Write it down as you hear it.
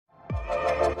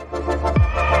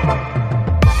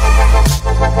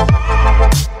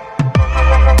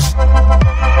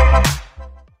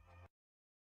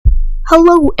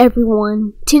Hello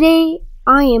everyone, today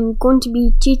I am going to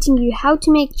be teaching you how to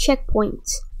make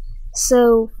checkpoints.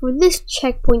 So for this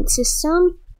checkpoint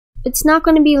system, it's not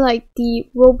going to be like the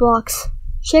Roblox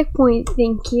checkpoint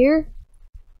thing here,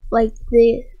 like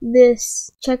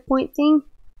this checkpoint thing,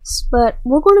 but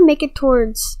we're going to make it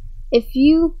towards if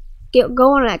you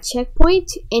go on a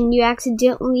checkpoint and you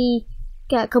accidentally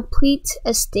complete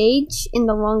a stage in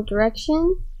the wrong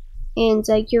direction, and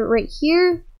like you're right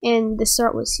here and the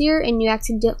start was here and you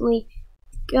accidentally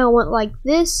went like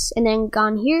this and then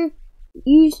gone here,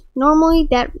 normally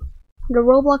that the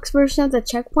Roblox version of the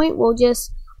checkpoint will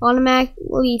just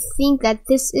automatically think that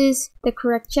this is the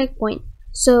correct checkpoint,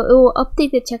 so it will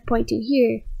update the checkpoint to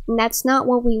here, and that's not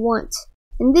what we want.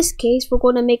 In this case, we're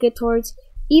going to make it towards,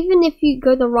 even if you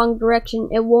go the wrong direction,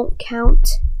 it won't count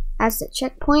as the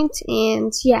checkpoint.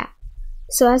 And yeah,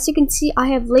 so as you can see, I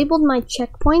have labeled my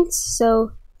checkpoints.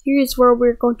 So here's where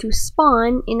we're going to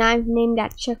spawn, and I've named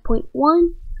that checkpoint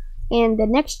 1, and the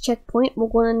next checkpoint we're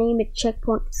going to name it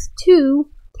checkpoint 2,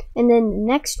 and then the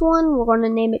next one we're going to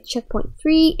name it checkpoint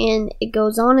 3, and it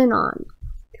goes on and on.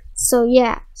 So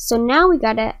yeah, so now we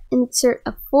gotta insert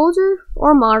a folder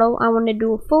or model. I want to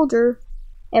do a folder,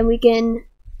 and we can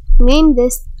name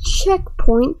this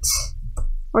checkpoint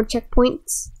or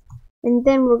checkpoints, and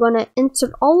then we're going to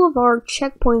insert all of our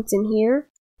checkpoints in here.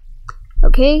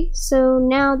 Okay, so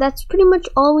now that's pretty much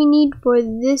all we need for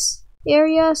this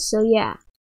area. So yeah,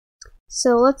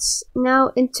 so let's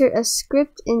now insert a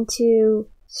script into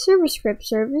script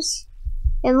service,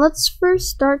 and let's first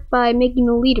start by making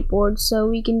a leaderboard. So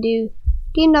we can do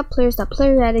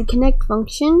game.players.player connect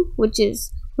function, which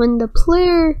is when the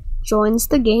player joins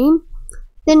the game,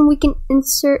 then we can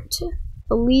insert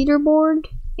a leaderboard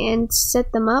and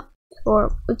set them up,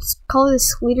 or let's call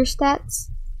this leader stats.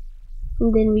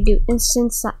 And then we do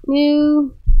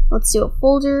instance.new, let's do a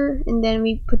folder, and then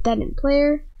we put that in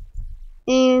player,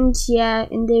 and yeah,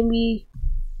 and then we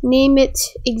name it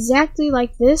exactly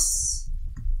like this.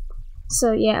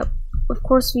 So yeah, of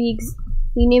course we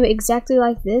name it exactly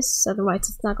like this, otherwise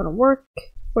it's not gonna work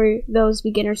for those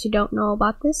beginners who don't know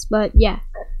about this. But yeah,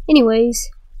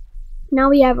 anyways, now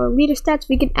we have our leader stats.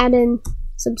 We can add in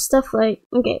some stuff like,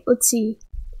 okay, let's see,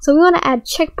 so we want to add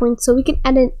checkpoints, so we can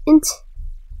add an int.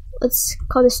 Let's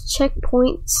call this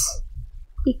checkpoints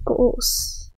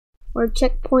equals, or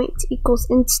checkpoint equals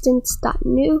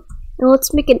instance.new, and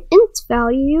let's make an int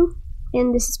value,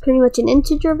 and this is pretty much an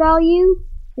integer value.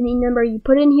 Any number you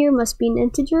put in here must be an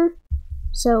integer.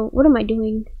 So what am I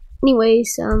doing?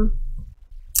 Anyways,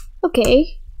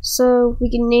 okay, so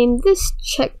we can name this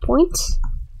checkpoint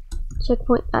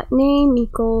checkpoint.name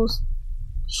equals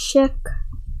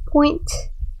checkpoint.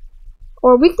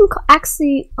 Or we can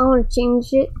actually, I want to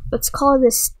change it. Let's call it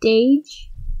a stage.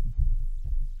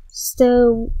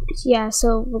 So yeah,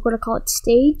 so we're gonna call it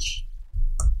stage.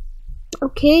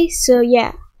 Okay, so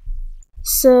yeah,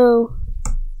 so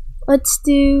let's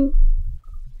do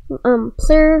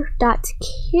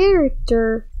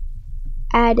player.character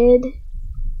added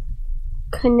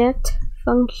connect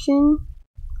function.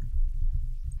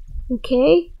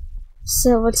 Okay,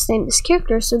 so let's name this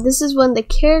character. So this is when the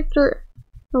character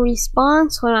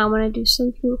response. When I want to do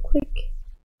something real quick.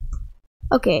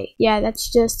 Okay, yeah, that's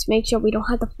just to make sure we don't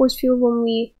have the force field when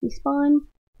we respawn.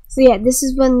 So yeah, this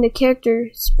is when the character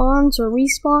spawns or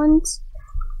respawns.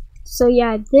 So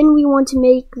yeah, then we want to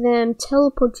make them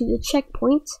teleport to the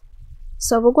checkpoint.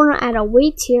 So we're going to add a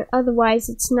wait here, otherwise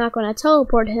it's not going to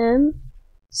teleport him.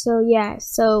 So yeah,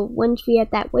 so once we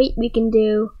add that wait, we can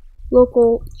do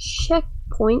local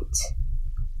checkpoint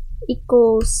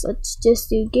equals, let's just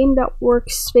do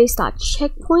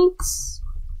game.workspace.checkpoints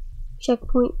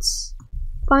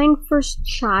find first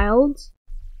child.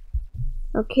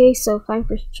 Okay, so find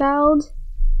first child,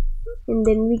 and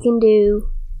then we can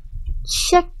do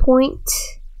checkpoint,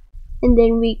 and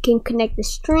then we can connect the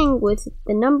string with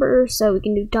the number, so we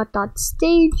can do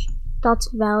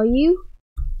 .stage.value.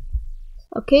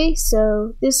 okay,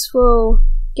 so this will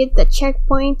get the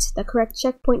checkpoint, the correct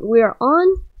checkpoint we are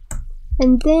on.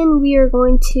 And then we are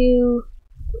going to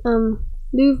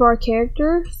move our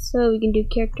character, so we can do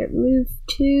character move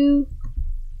to,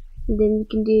 and then we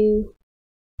can do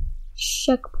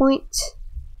checkpoint,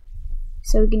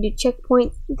 so we can do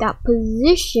checkpoint dot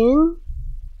position.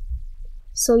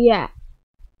 So yeah,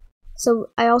 so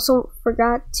I also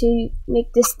forgot to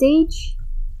make this stage.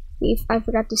 I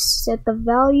forgot to set the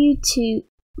value to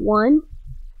 1,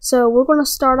 so we're going to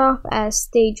start off as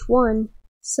stage 1.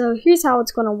 So here's how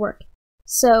it's going to work.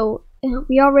 So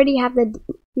we already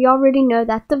know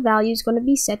that the value is going to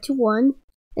be set to 1,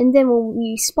 and then when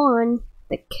we spawn,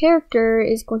 the character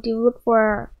is going to look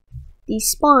for the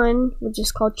spawn, which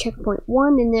is called checkpoint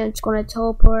 1, and then it's going to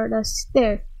teleport us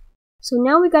there. So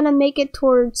now we gotta make it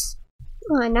towards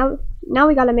now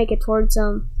we gotta make it towards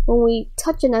when we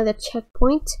touch another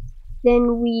checkpoint,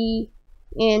 then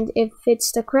and if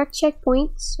it's the correct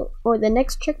checkpoint or the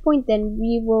next checkpoint, then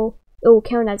it will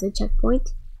count as a checkpoint.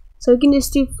 So we can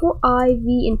just do for IV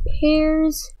in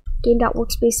pairs,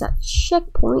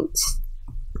 game.workspace.checkpoints,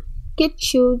 get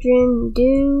children,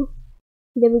 then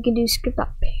we can do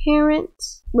script.parent.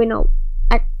 Wait, no,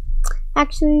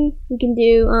 actually we can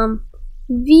do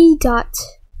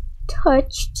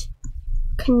v.touched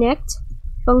connect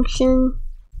function,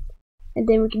 and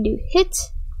then we can do hit.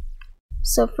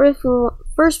 So first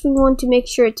we want to make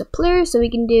sure it's a player, so we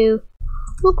can do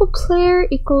local player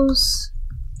equals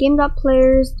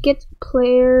game.players get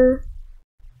player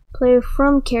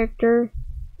from character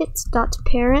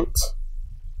hits.parent,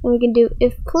 and we can do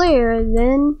if player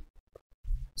then.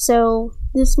 So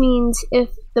this means if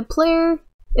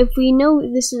we know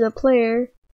this is a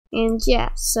player, and yeah,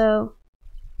 so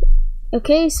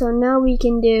okay, so now we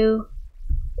can do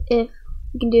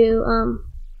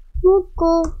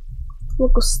local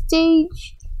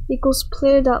stage equals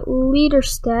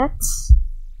player.leaderstats,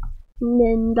 and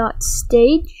then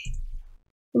 .stage,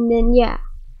 and then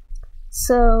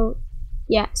so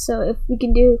if we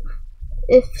can do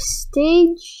if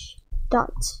stage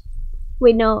dot so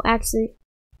we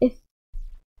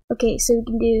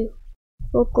can do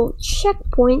local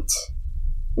checkpoint,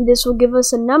 and this will give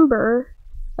us a number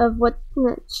of what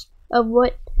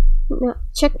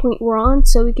checkpoint we're on.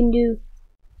 So we can do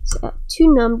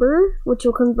to number, which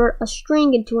will convert a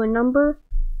string into a number.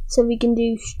 So we can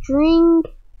do string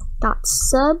dot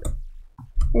sub,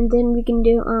 and then we can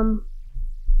do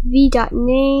v dot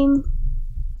name,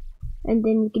 and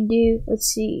then we can do, let's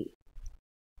see,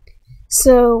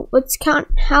 so let's count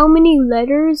how many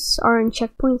letters are in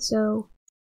checkpoint. So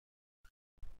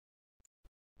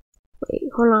wait,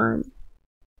 hold on.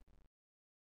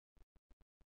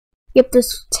 Yep,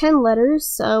 there's 10 letters,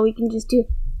 so we can just do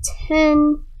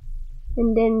 10,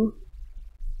 and then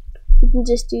we can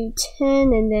just do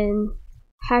 10, and then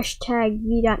hashtag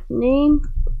v.name.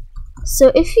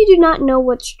 So if you do not know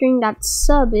what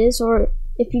string.sub is, or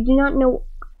if you do not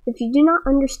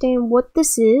understand what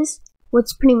this is,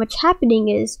 what's pretty much happening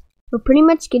is we're pretty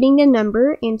much getting the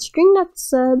number, and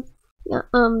string.sub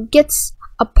gets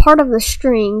a part of the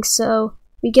string. So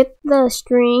we get the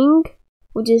string,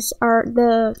 which is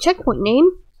the checkpoint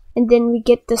name, and then we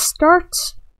get the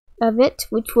start of it,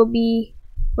 which will be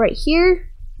right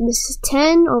here. This is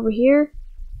 10 over here.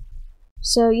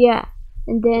 So yeah,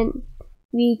 and then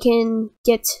we can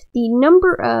get the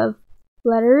number of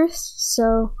letters.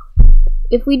 So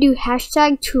if we do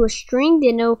hashtag to a string,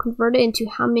 then it'll convert it into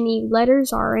how many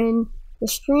letters are in the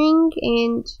string,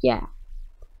 and yeah.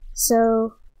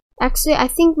 So actually I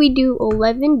think we do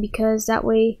 11, because that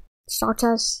way it starts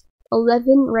us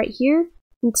 11 right here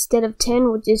instead of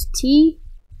 10, which is T.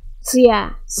 So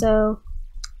yeah, so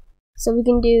we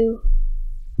can do,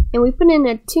 and we put in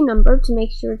a to number to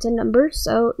make sure it's a number.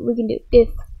 So we can do if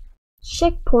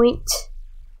checkpoint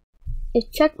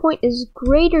is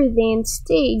greater than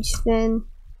stage, then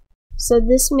so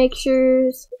this makes sure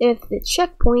if the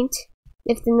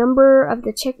number of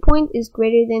the checkpoint is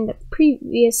greater than the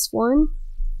previous one,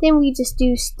 then we just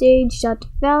do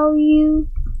stage.value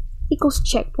equals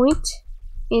checkpoint,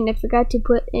 and I forgot to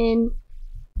put in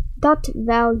dot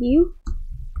value.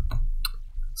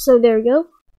 So there we go.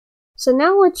 So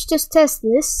now let's just test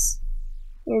this,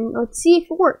 and let's see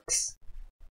if it works.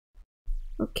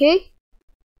 Okay,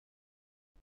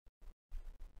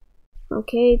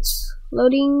 it's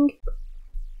loading.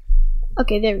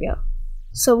 Okay, there we go.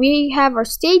 So we have our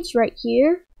stage right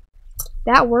here.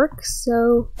 That works.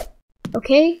 So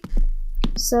okay,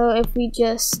 so if we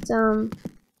just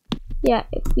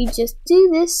if we just do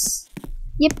this,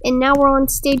 yep, and now we're on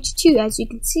stage 2, as you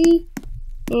can see.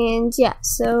 And yeah,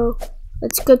 so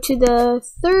let's go to the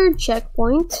third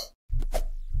checkpoint.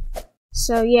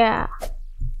 So yeah,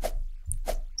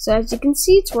 so as you can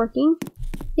see, it's working.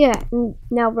 Yeah, and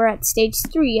now we're at stage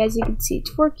 3. As you can see,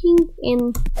 it's working.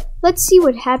 And let's see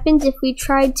what happens if we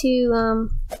try to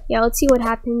let's see what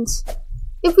happens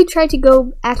if we try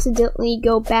to accidentally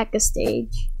go back a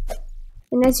stage.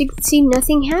 And as you can see,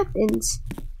 nothing happens.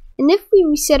 And if we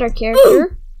reset our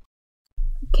character,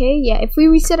 if we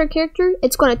reset our character,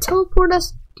 it's going to teleport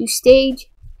us to stage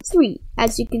 3.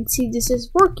 As you can see, this is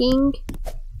working.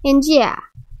 And yeah,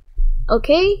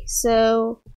 okay,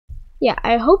 so yeah,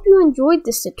 I hope you enjoyed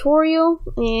this tutorial,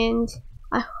 and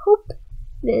I hope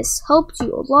this helped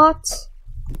you a lot.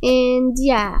 And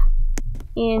yeah,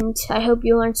 and I hope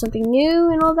you learned something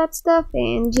new and all that stuff.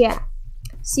 And yeah,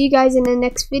 See you guys in the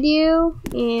next video,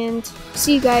 and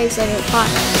see you guys later. Bye.